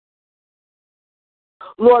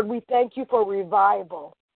 Lord, we thank you for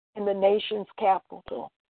revival in the nation's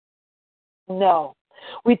capital. No.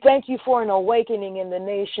 We thank you for an awakening in the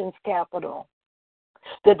nation's capital,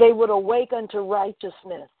 that they would awake unto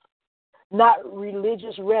righteousness, not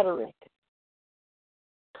religious rhetoric,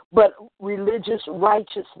 but religious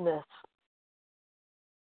righteousness,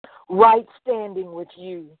 right standing with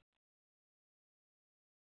you.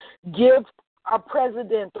 Give our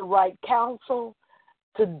president the right counsel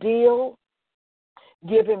to deal.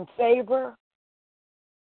 Give him favor.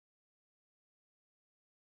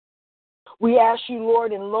 We ask you,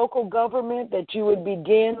 Lord, in local government that you would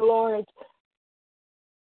begin, Lord,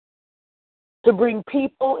 to bring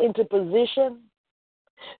people into position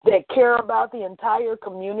that care about the entire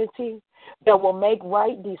community, that will make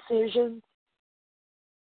right decisions.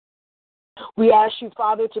 We ask you,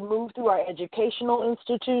 Father, to move through our educational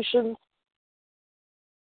institutions.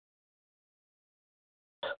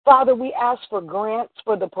 Father, we ask for grants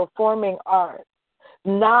for the performing arts,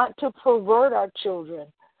 not to pervert our children,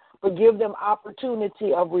 but give them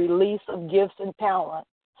opportunity of release of gifts and talents,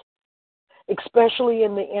 especially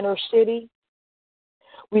in the inner city.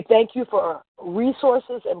 We thank you for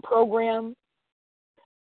resources and programs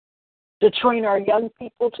to train our young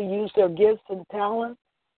people to use their gifts and talents.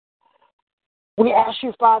 We ask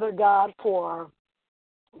you, Father God, for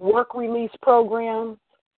work release programs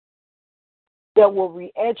that will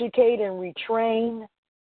re-educate and retrain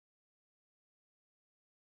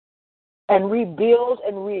and rebuild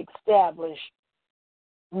and reestablish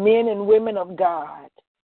men and women of God.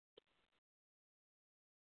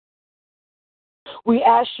 We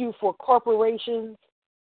ask you for corporations,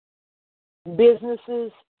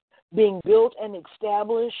 businesses being built and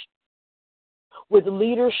established with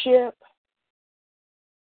leadership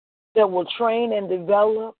that will train and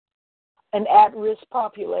develop an at-risk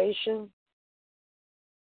population.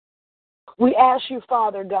 We ask you,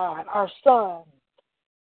 Father God, our sons,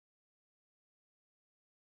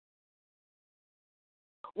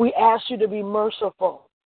 we ask you to be merciful.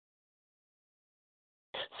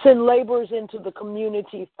 Send laborers into the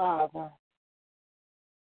community, Father.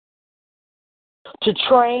 to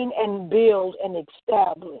train and build and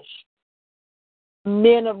establish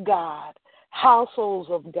men of God, households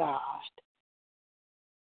of God.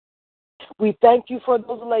 We thank you for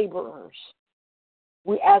those laborers.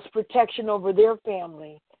 We ask protection over their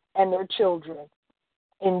family and their children.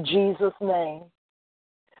 In Jesus' name.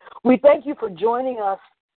 We thank you for joining us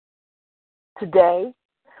today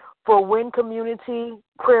for Win Community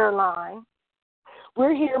Prayer Line.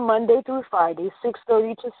 We're here Monday through Friday,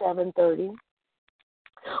 6:30 to 7:30.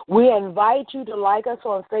 We invite you to like us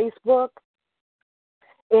on Facebook,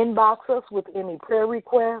 inbox us with any prayer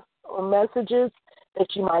requests or messages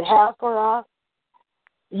that you might have for us.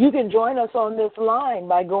 You can join us on this line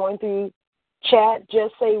by going through chat,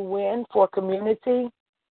 Just Say Win for Community,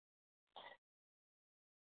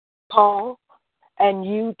 call, and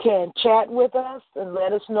you can chat with us and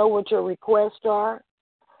let us know what your requests are.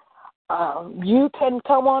 You can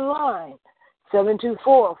come online,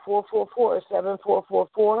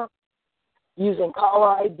 724-444-7444, using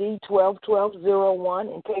caller ID 121201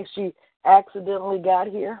 in case you accidentally got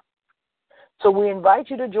here. So we invite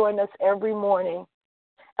you to join us every morning.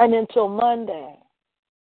 And until Monday,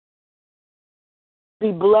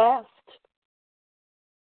 be blessed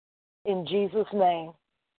in Jesus' name.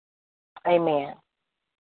 Amen.